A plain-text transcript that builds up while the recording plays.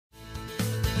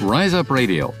Rise Up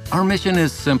Radio. Our mission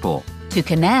is simple. To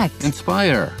connect,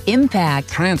 Inspire. impact,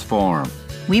 Transform.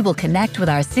 we will connect with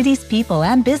our city's people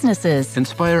and businesses.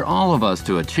 Inspire all of us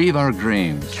to achieve our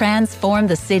dreams. Transform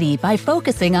the city by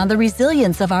focusing on the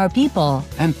resilience of our people.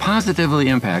 And positively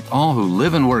impact all who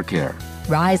live and work here.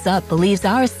 Rise Up believes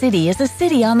our city is a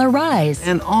city on the rise.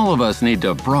 And all of us need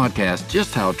to broadcast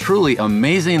just how truly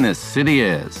amazing this city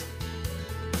is.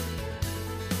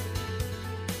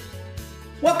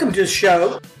 Welcome to the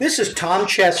show. This is Tom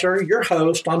Chesser, your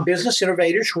host on Business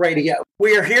Innovators Radio.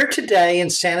 We are here today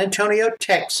in San Antonio,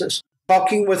 Texas,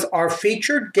 talking with our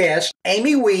featured guest,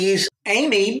 Amy Wees.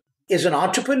 Amy is an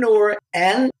entrepreneur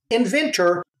and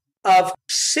inventor of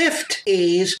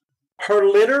SiftEase, her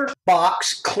litter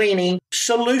box cleaning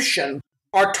solution.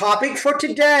 Our topic for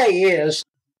today is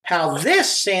how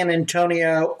this San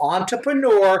Antonio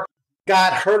entrepreneur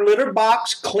got her litter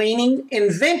box cleaning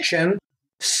invention,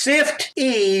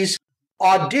 SiftEase,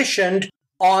 auditioned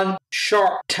on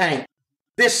Shark Tank.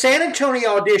 This San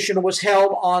Antonio audition was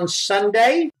held on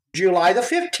Sunday, July the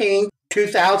 15th,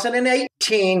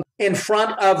 2018, in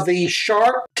front of the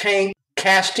Shark Tank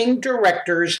casting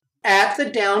directors at the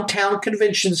Downtown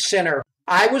Convention Center.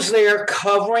 I was there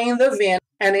covering the event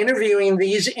and interviewing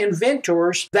these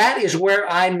inventors. That is where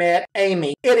I met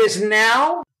Amy. It is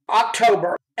now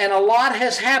October, and a lot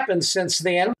has happened since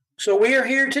then. So we are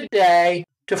here today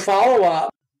to follow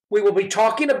up. We will be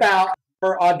talking about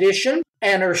her audition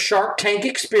and her Shark Tank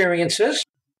experiences,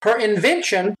 her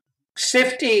invention,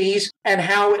 SiftEase, and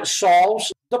how it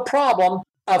solves the problem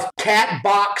of cat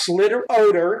box litter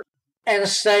odor and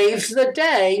saves the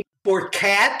day for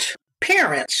cat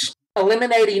parents,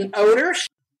 eliminating odors,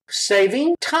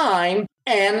 saving time,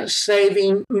 and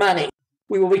saving money.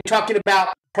 We will be talking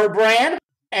about her brand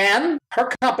and her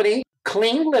company,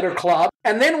 Clean Litter Club,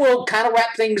 and then we'll kind of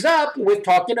wrap things up with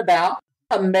talking about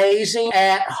Amazing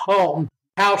at Home,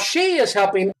 how she is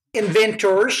helping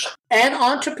inventors and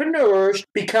entrepreneurs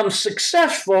become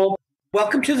successful.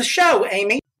 Welcome to the show,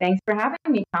 Amy. Thanks for having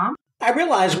me, Tom. I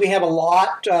realize we have a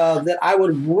lot that I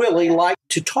would really like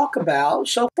to talk about.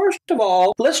 So first of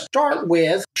all, let's start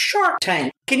with Shark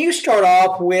Tank. Can you start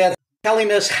off with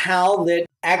telling us how that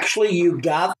actually you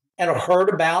got and heard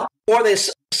about for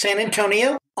this San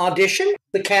Antonio audition,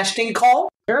 the casting call?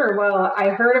 Sure. Well, I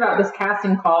heard about this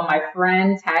casting call. My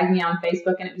friend tagged me on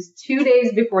Facebook, and it was 2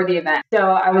 days before the event. So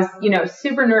I was,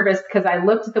 super nervous because I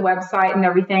looked at the website and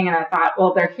everything, and I thought,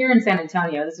 well, they're here in San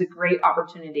Antonio. This is a great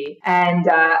opportunity. And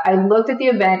I looked at the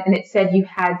event, and it said you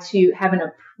had to have an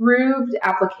approved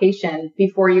application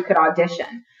before you could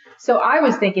audition. So I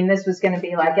was thinking this was going to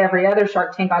be like every other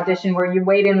Shark Tank audition where you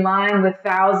wait in line with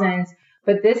thousands,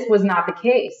 but this was not the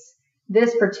case.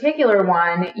 This particular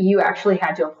one, you actually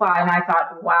had to apply. And I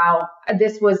thought, wow,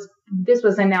 this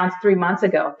was announced 3 months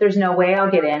ago. There's no way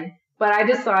I'll get in. But I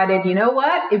decided, you know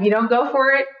what? If you don't go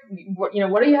for it, what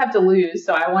do you have to lose?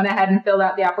 So I went ahead and filled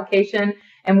out the application.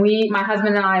 And my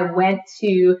husband and I went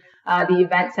to the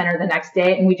event center the next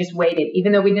day, and we just waited.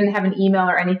 Even though we didn't have an email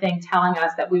or anything telling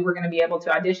us that we were going to be able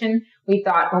to audition, we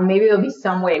thought, well, maybe there'll be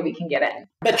some way we can get in.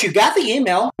 But you got the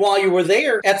email while you were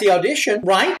there at the audition,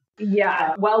 right?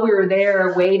 Yeah. While we were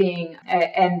there waiting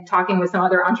and talking with some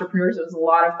other entrepreneurs, it was a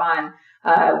lot of fun.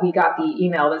 We got the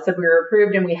email that said we were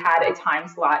approved, and we had a time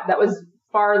slot. That was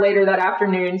far later that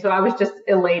afternoon, so I was just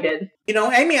elated.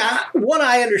 Amy, what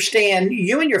I understand,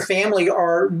 you and your family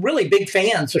are really big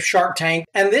fans of Shark Tank,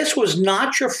 and this was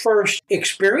not your first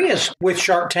experience with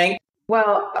Shark Tank.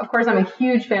 Well, of course, I'm a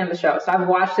huge fan of the show. So I've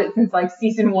watched it since like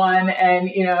season 1. And,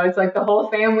 it's like the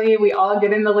whole family, we all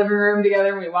get in the living room together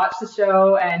and we watch the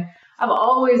show. And I've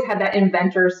always had that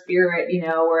inventor spirit,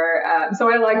 where, so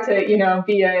I like to,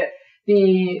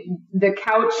 be the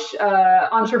couch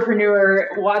entrepreneur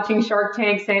watching Shark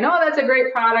Tank saying, oh, that's a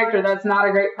great product or that's not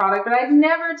a great product. But I've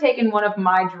never taken one of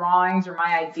my drawings or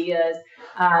my ideas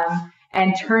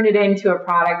and turned it into a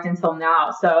product until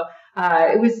now. So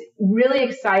it was really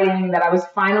exciting that I was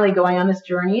finally going on this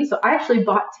journey. So I actually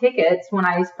bought tickets when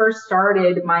I first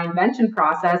started my invention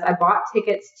process. I bought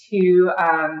tickets to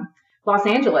Los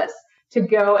Angeles to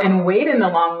go and wait in the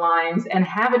long lines and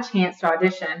have a chance to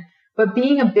audition. But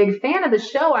being a big fan of the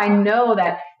show, I know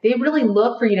that they really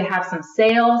look for you to have some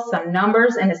sales, some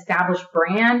numbers, and established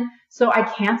brand. So I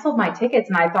canceled my tickets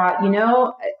and I thought,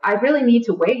 I really need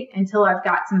to wait until I've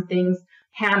got some things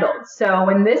handled. So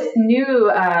when this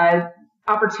new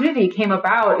opportunity came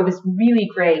about, it was really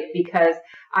great because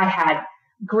I had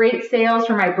great sales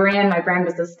for my brand. My brand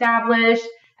was established,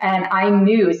 and I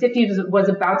knew SiftEase was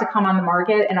about to come on the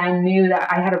market, and I knew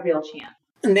that I had a real chance.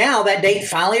 Now that date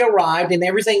finally arrived and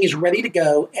everything is ready to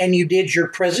go, and you did your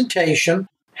presentation.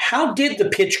 How did the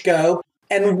pitch go?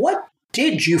 And what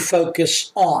did you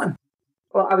focus on?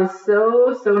 Well, I was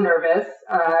so nervous.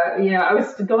 I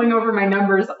was going over my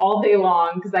numbers all day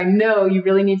long because I know you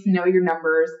really need to know your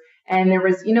numbers. And there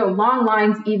was, long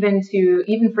lines even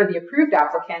for the approved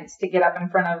applicants to get up in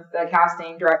front of the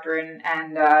casting director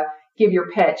and give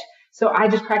your pitch. So I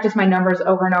just practiced my numbers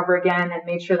over and over again and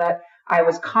made sure that I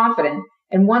was confident.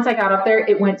 And once I got up there,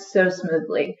 it went so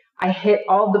smoothly. I hit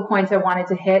all the points I wanted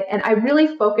to hit, and I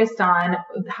really focused on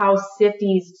how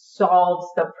SiftEase solves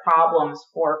the problems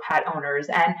for pet owners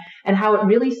and how it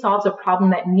really solves a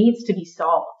problem that needs to be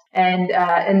solved. And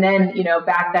then,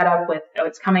 back that up with,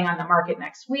 it's coming on the market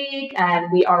next week,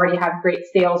 and we already have great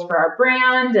sales for our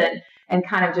brand, and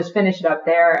kind of just finish it up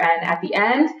there. And at the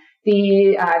end,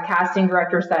 the casting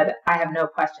director said, "I have no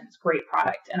questions. Great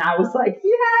product." And I was like,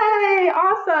 "Yay,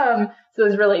 awesome." So it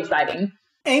was really exciting.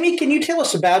 Amy, can you tell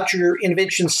us about your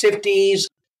invention SiftEase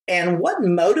and what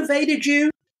motivated you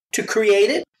to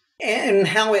create it and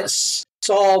how it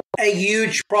solved a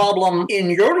huge problem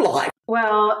in your life?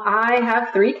 Well, I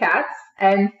have 3 cats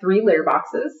and 3 litter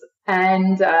boxes,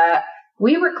 and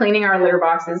we were cleaning our litter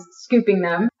boxes, scooping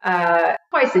them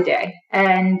twice a day,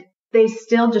 and they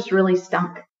still just really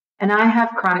stunk. And I have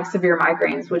chronic severe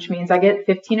migraines, which means I get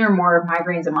 15 or more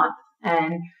migraines a month.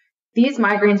 And these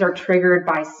migraines are triggered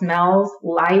by smells,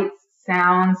 lights,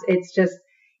 sounds. It's just,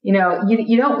 you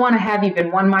don't want to have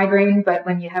even one migraine, but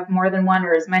when you have more than one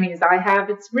or as many as I have,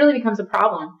 it really becomes a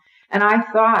problem. And I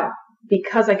thought,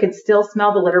 because I could still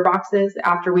smell the litter boxes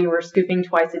after we were scooping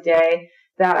twice a day,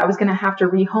 that I was going to have to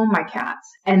rehome my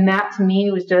cats. And that to me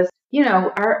was just,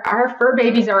 our fur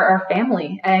babies are our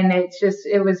family. And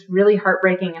it was really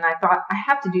heartbreaking. And I thought, I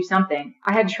have to do something.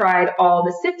 I had tried all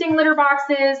the sifting litter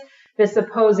boxes, the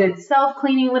supposed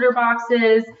self-cleaning litter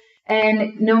boxes,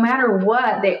 and no matter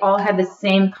what, they all had the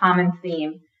same common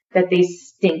theme, that they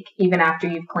stink even after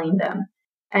you've cleaned them.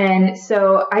 And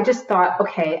so I just thought,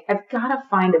 okay, I've got to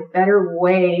find a better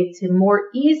way to more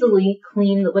easily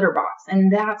clean the litter box.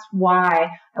 And that's why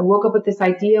I woke up with this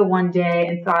idea one day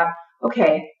and thought,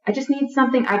 okay, I just need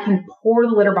something I can pour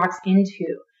the litter box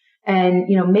into and,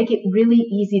 make it really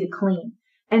easy to clean.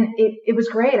 And it was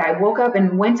great. I woke up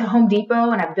and went to Home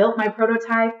Depot and I built my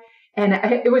prototype, and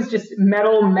it was just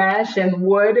metal mesh and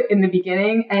wood in the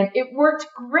beginning, and it worked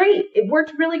great. It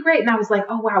worked really great. And I was like,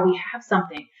 oh, wow, we have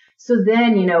something. So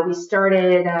then, we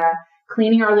started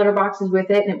cleaning our litter boxes with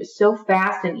it, and it was so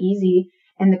fast and easy.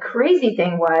 And the crazy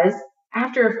thing was,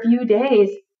 after a few days,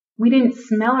 we didn't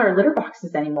smell our litter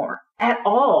boxes anymore at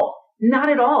all. Not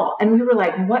at all. And we were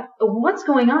like, what's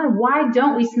going on? Why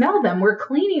don't we smell them? We're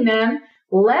cleaning them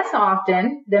less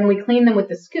often than we clean them with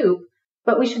the scoop,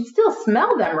 but we should still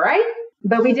smell them, right?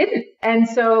 But we didn't. And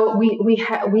so we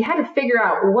had to figure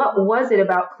out what was it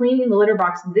about cleaning the litter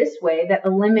box this way that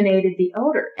eliminated the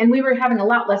odor. And we were having a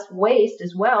lot less waste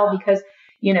as well, because,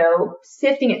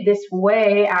 sifting it this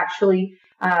way actually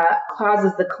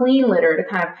causes the clean litter to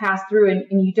kind of pass through,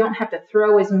 and you don't have to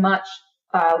throw as much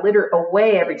litter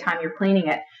away every time you're cleaning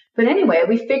it. But anyway,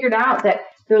 we figured out that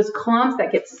those clumps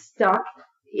that get stuck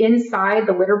inside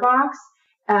the litter box,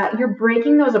 you're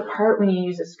breaking those apart when you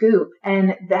use a scoop.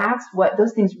 And that's what,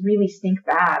 those things really stink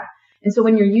bad. And so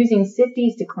when you're using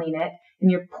SiftEase to clean it and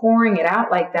you're pouring it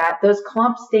out like that, those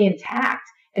clumps stay intact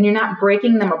and you're not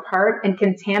breaking them apart and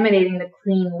contaminating the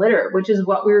clean litter, which is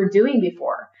what we were doing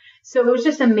before. So it was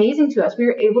just amazing to us. We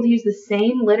were able to use the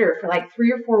same litter for like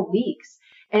 3 or 4 weeks.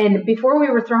 And before we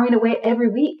were throwing it away every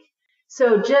week.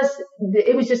 So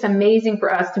it was just amazing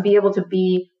for us to be able to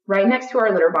be right next to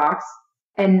our litter box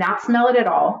and not smell it at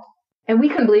all. And we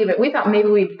couldn't believe it. We thought maybe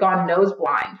we'd gone nose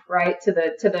blind, right, to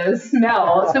the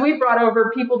smell. So we brought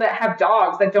over people that have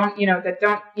dogs that don't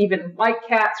even like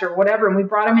cats or whatever. And we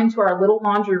brought them into our little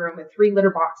laundry room with 3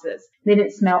 litter boxes. They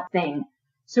didn't smell a thing.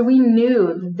 So we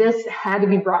knew this had to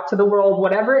be brought to the world,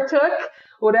 whatever it took,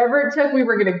 we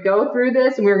were going to go through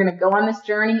this and we were going to go on this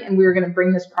journey and we were going to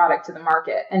bring this product to the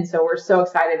market. And so we're so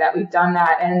excited that we've done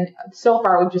that. And so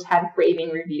far, we've just had raving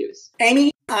reviews.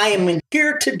 Amy, I am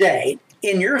here today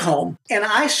in your home and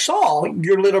I saw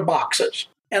your litter boxes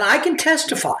and I can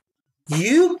testify.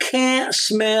 You can't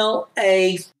smell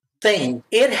a thing.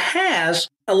 It has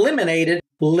eliminated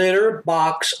litter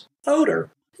box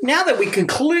odor. Now that we can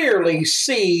clearly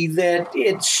see that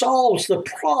it solves the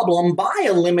problem by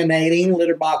eliminating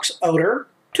litter box odor,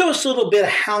 tell us a little bit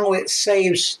how it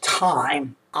saves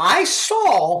time. I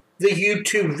saw the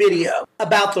YouTube video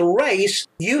about the race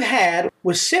you had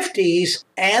with SiftEase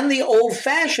and the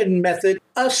old-fashioned method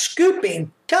of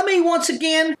scooping. Tell me once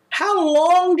again, how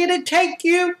long did it take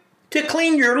you to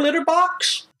clean your litter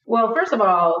box? Well, first of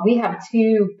all, we have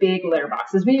two big litter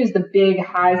boxes. We use the big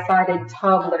high-sided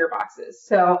tub litter boxes.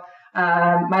 So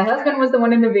my husband was the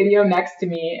one in the video next to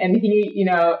me, and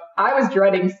I was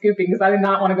dreading scooping because I did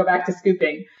not want to go back to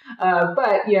scooping.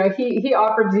 But he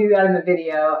offered to do that in the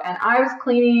video, and I was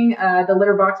cleaning the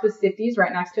litter box with SiftEase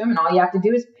right next to him, and all you have to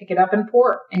do is pick it up and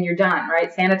pour, and you're done,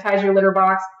 right? Sanitize your litter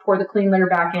box, pour the clean litter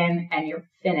back in, and you're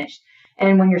finished.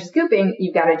 And when you're scooping,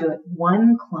 you've got to do it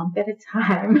one clump at a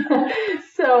time.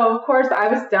 So, of course, I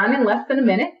was done in less than a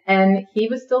minute, and he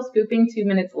was still scooping 2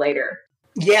 minutes later.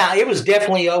 Yeah, it was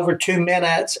definitely over 2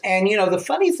 minutes. And, the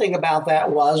funny thing about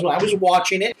that was when I was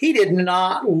watching it, he did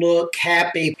not look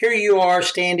happy. Here you are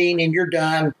standing and you're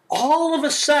done. All of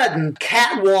a sudden,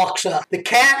 cat walks up. The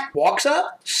cat walks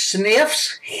up,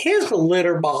 sniffs his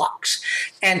litter box,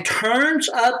 and turns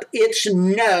up its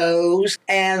nose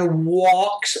and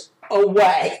walks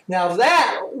away. Now,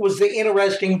 that was the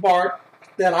interesting part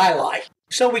that I liked.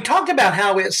 So we talked about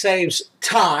how it saves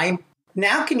time.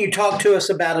 Now, can you talk to us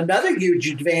about another huge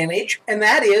advantage, and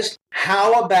that is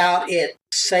how about it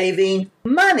saving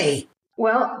money?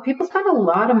 Well, people spend a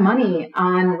lot of money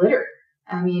on litter.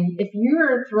 I mean, if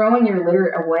you're throwing your litter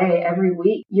away every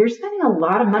week, you're spending a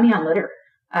lot of money on litter.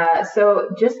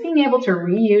 So just being able to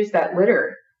reuse that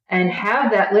litter and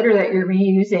have that litter that you're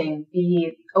reusing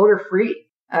be odor-free,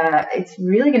 it's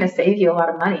really going to save you a lot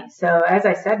of money. So as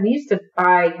I said, we used to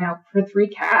buy, for 3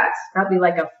 cats, probably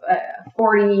like a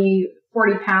 40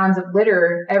 pounds of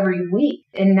litter every week.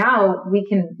 And now we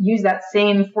can use that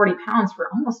same 40 pounds for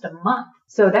almost a month.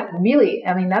 So that really,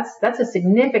 that's a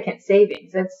significant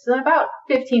savings. It's about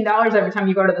 $15 every time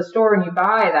you go to the store and you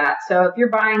buy that. So if you're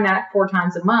buying that 4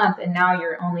 times a month and now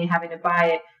you're only having to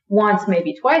buy it once,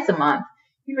 maybe twice a month,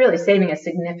 you're really saving a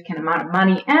significant amount of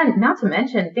money. And not to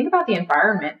mention, think about the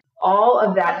environment. All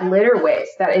of that litter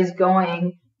waste that is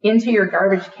going into your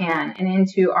garbage can and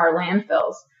into our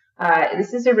landfills.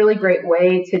 This is a really great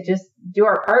way to just do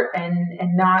our part and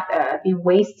not be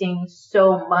wasting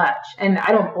so much. And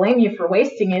I don't blame you for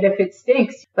wasting it if it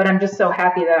stinks, but I'm just so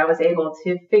happy that I was able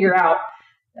to figure out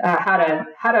how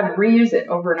to reuse it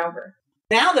over and over.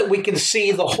 Now that we can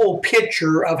see the whole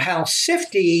picture of how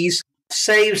SiftEase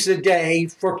saves the day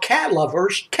for cat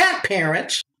lovers, cat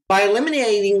parents, by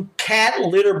eliminating cat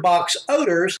litter box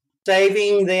odors,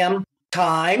 saving them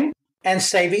time and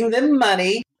saving them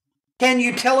money. Can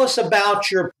you tell us about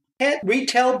your pet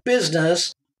retail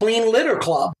business, Clean Litter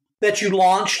Club, that you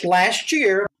launched last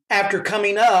year after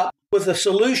coming up with a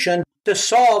solution to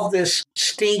solve this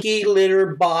stinky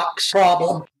litter box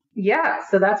problem? Yeah,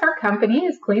 so that's our company,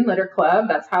 is Clean Litter Club.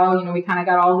 That's how, we kind of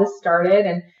got all this started.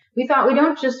 And we thought we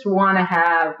don't just want to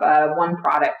have one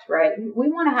product, right? We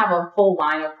want to have a full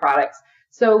line of products.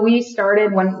 So we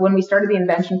started, when we started the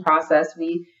invention process,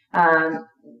 we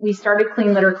started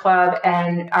Clean Litter Club,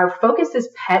 and our focus is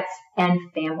pets and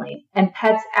family, and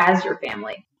pets as your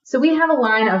family. So we have a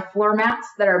line of floor mats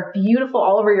that are beautiful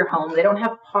all over your home. They don't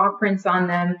have paw prints on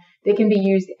them. They can be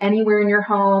used anywhere in your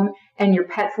home, and your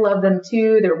pets love them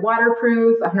too. They're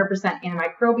waterproof, 100%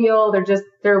 antimicrobial.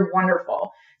 They're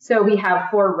wonderful. So we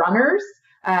have floor runners,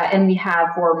 and we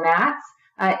have floor mats.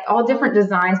 All different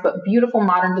designs, but beautiful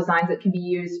modern designs that can be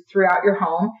used throughout your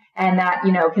home, and that,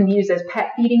 can be used as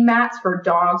pet feeding mats for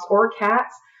dogs or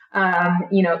cats,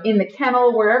 in the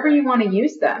kennel, wherever you want to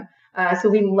use them. So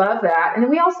we love that. And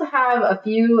then we also have a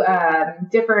few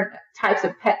different types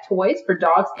of pet toys for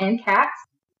dogs and cats.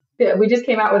 We just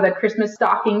came out with a Christmas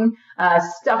stocking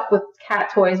stuffed with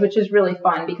cat toys, which is really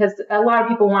fun because a lot of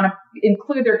people want to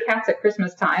include their cats at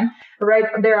Christmas time right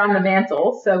there on the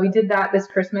mantle. So we did that this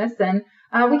Christmas, and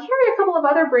we carry a couple of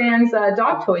other brands,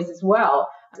 dog toys as well,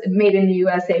 made in the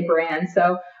USA brand.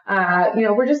 So,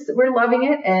 we're loving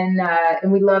it,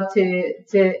 and we love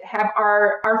to have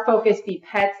our focus be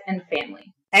pets and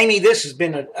family. Amy, this has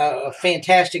been a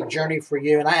fantastic journey for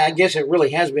you, and I guess it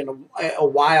really has been a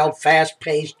wild,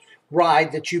 fast-paced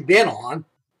ride that you've been on,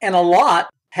 and a lot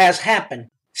has happened.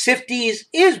 SiftEase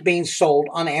is being sold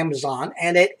on Amazon,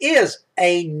 and it is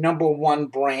a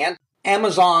 #1 brand,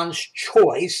 Amazon's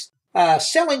choice,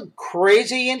 selling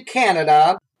crazy in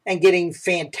Canada and getting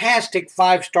fantastic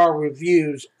 5-star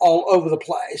reviews all over the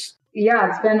place. Yeah,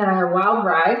 it's been a wild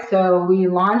ride. So we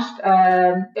launched,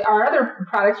 our other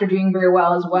products are doing very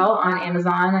well as well on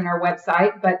Amazon and our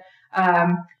website, but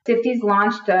SiftEase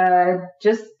launched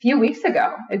just a few weeks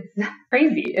ago. It's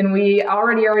crazy. And we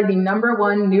already are the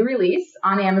 #1 new release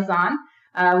on Amazon.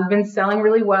 We've been selling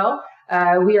really well.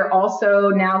 We are also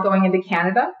now going into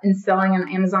Canada and selling on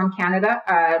Amazon Canada.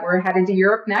 We're headed to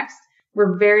Europe next.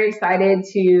 We're very excited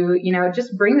to,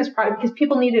 just bring this product because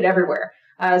people need it everywhere.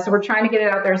 So we're trying to get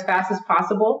it out there as fast as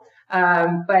possible.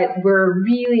 But we're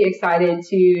really excited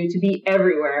to be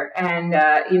everywhere. And,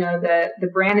 the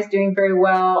brand is doing very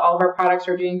well. All of our products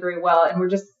are doing very well. And we're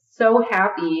just so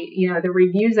happy. The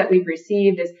reviews that we've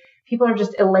received is people are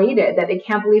just elated that they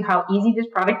can't believe how easy this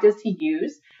product is to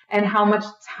use and how much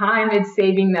time it's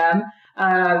saving them.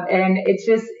 And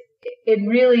it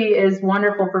really is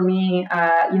wonderful for me.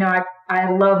 I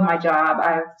love my job.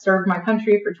 I've served my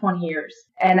country for 20 years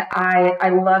and I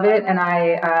love it. And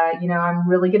I'm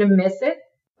really going to miss it.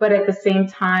 But at the same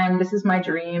time, this is my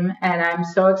dream and I'm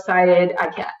so excited.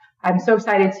 I'm so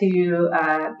excited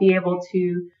to be able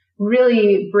to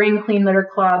really bring Clean Litter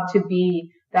Club to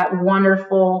be that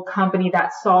wonderful company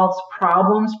that solves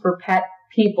problems for pet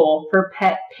people, for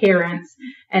pet parents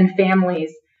and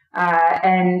families.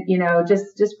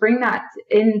 Just bring that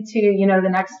into, the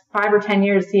next 5 or 10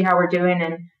 years, see how we're doing.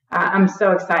 And I'm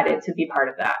so excited to be part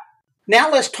of that. Now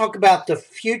let's talk about the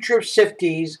future of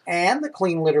SiftEase and the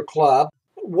Clean Litter Club.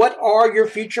 What are your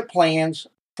future plans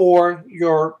for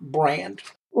your brand?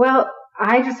 Well,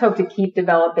 I just hope to keep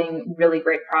developing really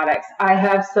great products. I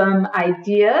have some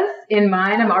ideas in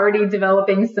mind. I'm already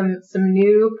developing some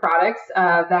new products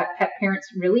that pet parents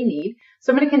really need.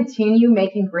 So I'm going to continue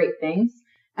making great things.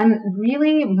 And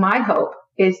really, my hope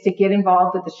is to get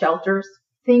involved with the shelters.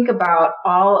 Think about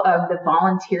all of the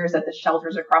volunteers at the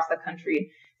shelters across the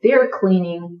country. They are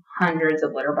cleaning hundreds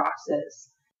of litter boxes.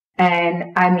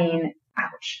 And I mean,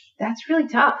 ouch, that's really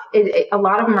tough. A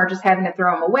lot of them are just having to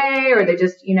throw them away, or they're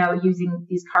just, using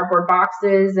these cardboard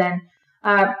boxes. And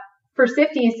for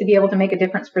SiftEase to be able to make a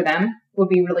difference for them would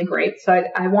be really great. So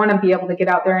I want to be able to get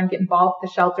out there and get involved with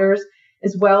the shelters,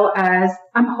 as well as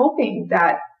I'm hoping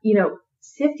that,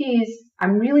 SiftEase,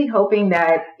 I'm really hoping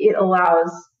that it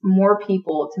allows more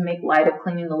people to make light of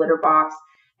cleaning the litter box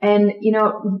and,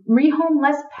 rehome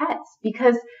less pets,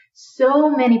 because so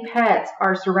many pets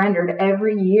are surrendered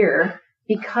every year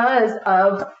because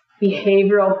of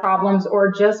behavioral problems,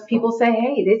 or just people say,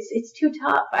 hey, it's too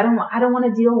tough. I don't want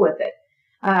to deal with it.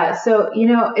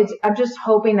 I'm just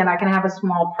hoping that I can have a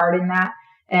small part in that.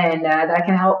 And that I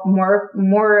can help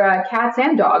more cats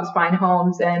and dogs find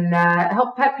homes, and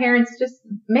help pet parents just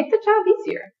make the job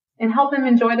easier and help them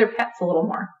enjoy their pets a little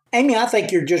more. Amy, I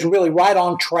think you're just really right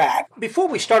on track. Before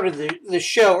we started the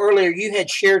show earlier, you had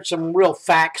shared some real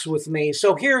facts with me.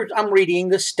 So here I'm reading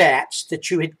the stats that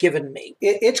you had given me.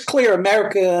 It's clear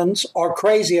Americans are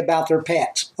crazy about their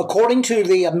pets. According to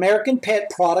the American Pet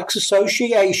Products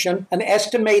Association, an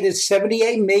estimated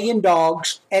 78 million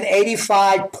dogs and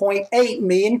 85.8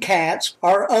 million cats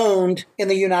are owned in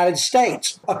the United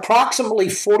States. Approximately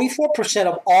 44%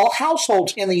 of all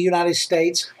households in the United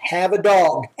States have a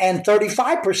dog, and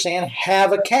 35%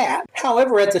 have a cat.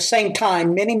 However, at the same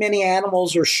time, many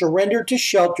animals are surrendered to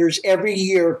shelters every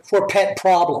year for pet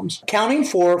problems, accounting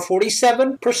for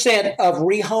 47% of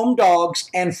rehomed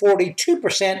dogs and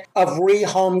 42% of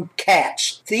rehomed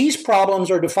cats. These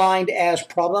problems are defined as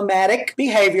problematic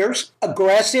behaviors,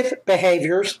 aggressive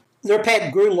behaviors, their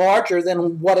pet grew larger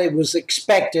than what it was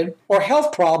expected, or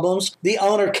health problems the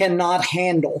owner cannot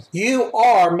handle. You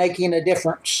are making a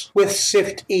difference with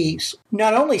SiftEase.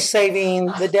 Not only saving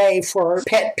the day for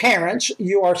pet parents,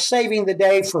 you are saving the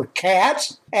day for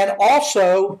cats and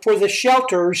also for the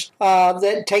shelters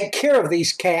that take care of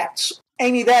these cats.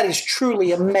 Amy, that is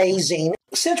truly amazing.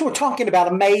 Since we're talking about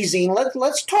amazing,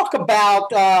 let's talk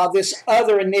about this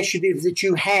other initiative that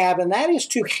you have, and that is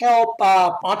to help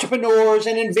entrepreneurs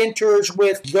and inventors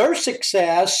with their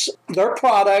success, their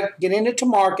product, getting it to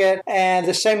market, and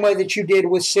the same way that you did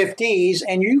with SiftEase,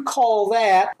 and you call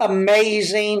that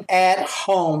Amazing at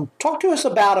Home. Talk to us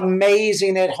about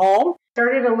Amazing at Home.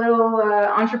 Started a little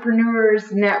entrepreneurs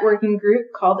networking group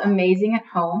called Amazing at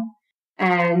Home,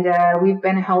 and we've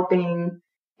been helping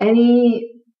any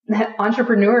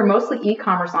entrepreneur, mostly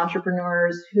e-commerce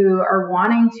entrepreneurs who are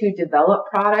wanting to develop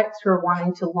products, who are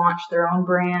wanting to launch their own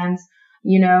brands,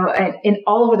 in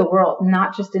all over the world,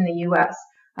 not just in the U.S.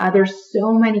 There's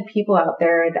so many people out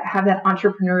there that have that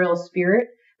entrepreneurial spirit,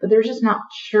 but they're just not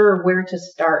sure where to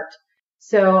start.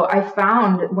 So I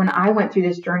found when I went through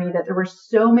this journey that there were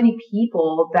so many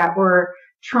people that were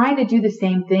trying to do the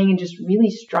same thing and just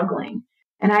really struggling.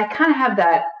 And I kind of have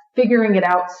that figuring it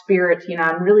out spirit.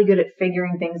 I'm really good at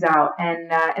figuring things out,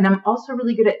 and I'm also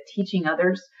really good at teaching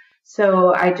others.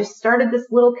 So I just started this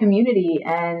little community,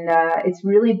 and it's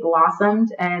really blossomed.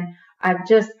 And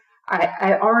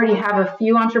I already have a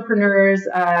few entrepreneurs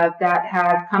that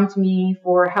have come to me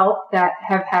for help that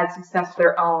have had success of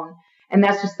their own, and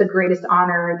that's just the greatest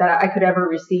honor that I could ever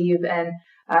receive. And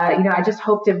I just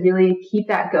hope to really keep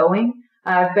that going.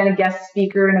 I've been a guest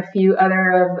speaker in a few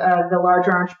other of the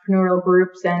larger entrepreneurial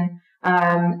groups, and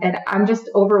And I'm just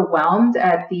overwhelmed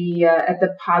at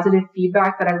the positive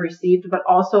feedback that I've received, but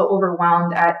also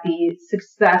overwhelmed at the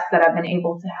success that I've been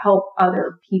able to help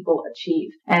other people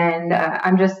achieve. And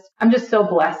I'm just so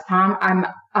blessed, Tom.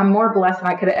 I'm more blessed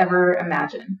than I could ever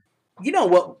imagine. You know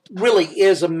what really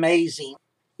is amazing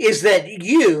is that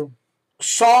you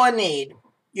saw a need,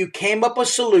 you came up with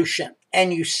a solution,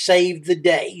 and you saved the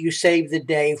day. You saved the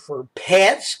day for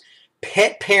pets,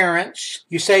 pet parents.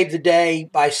 You saved the day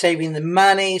by saving them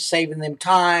money, saving them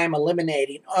time,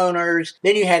 eliminating owners.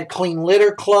 Then you had Clean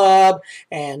Litter Club,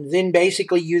 and then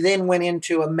basically you then went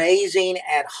into Amazing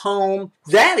at Home.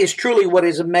 That is truly what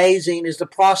is amazing, is the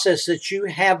process that you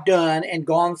have done and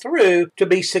gone through to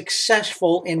be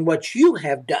successful in what you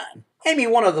have done. Amy,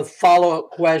 one of the follow-up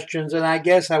questions, and I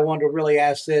guess I want to really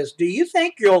ask this, do you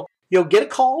think you'll get a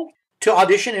call to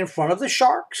audition in front of the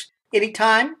Sharks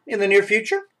anytime in the near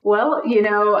future? Well,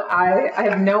 I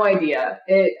have no idea.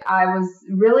 I was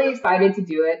really excited to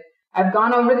do it. I've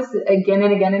gone over this again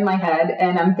and again in my head,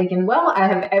 and I'm thinking, well, I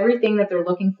have everything that they're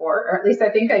looking for, or at least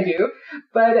I think I do.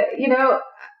 But,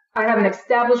 I have an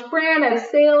established brand, I have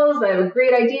sales, I have a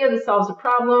great idea that solves a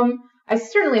problem. I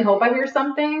certainly hope I hear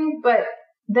something, but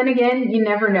then again, you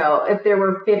never know. If there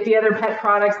were 50 other pet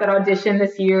products that auditioned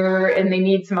this year and they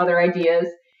need some other ideas.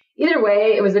 Either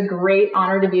way, it was a great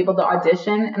honor to be able to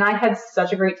audition, and I had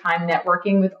such a great time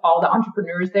networking with all the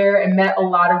entrepreneurs there and met a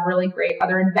lot of really great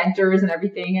other inventors and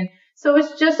everything. And so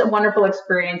it's just a wonderful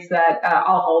experience that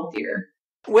I'll hold dear.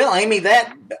 Well, Amy,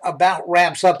 that about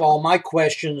wraps up all my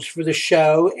questions for the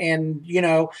show. And,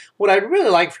 what I'd really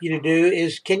like for you to do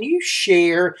is, can you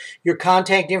share your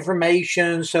contact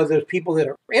information so those people that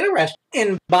are interested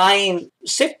in buying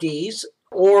SiftEase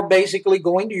or basically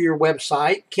going to your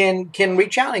website can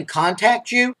reach out and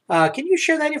contact you? Can you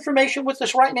share that information with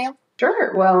us right now?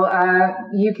 Sure. Well,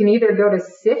 you can either go to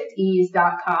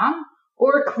SiftEase.com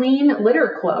or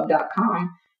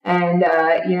CleanLitterClub.com and,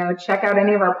 check out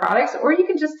any of our products, or you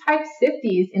can just type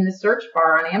SiftEase in the search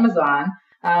bar on Amazon,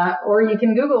 or you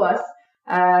can Google us.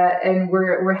 And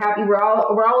we're happy. We're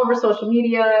all over social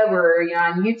media. We're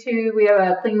on YouTube. We have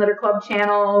a Clean Litter Club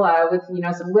channel with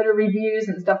some litter reviews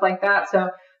and stuff like that.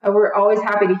 So we're always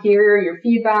happy to hear your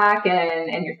feedback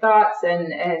and your thoughts.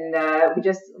 And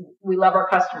we love our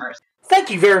customers. Thank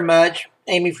you very much,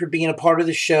 Amy, for being a part of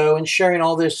the show and sharing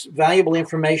all this valuable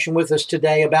information with us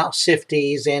today about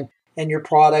SiftEase and your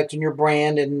product and your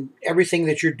brand and everything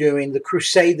that you're doing, the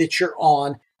crusade that you're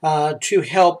on. To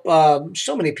help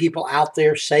so many people out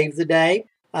there save the day.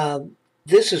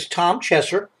 This is Tom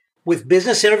Chesser with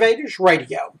Business Innovators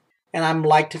Radio. And I'd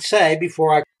like to say,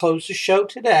 before I close the show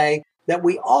today, that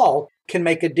we all can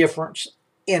make a difference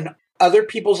in other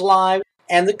people's lives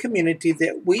and the community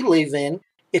that we live in.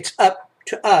 It's up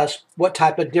to us what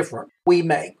type of difference we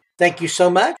make. Thank you so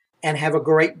much and have a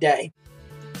great day.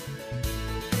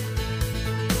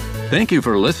 Thank you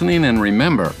for listening, and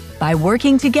remember, by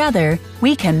working together,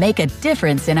 we can make a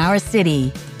difference in our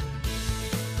city.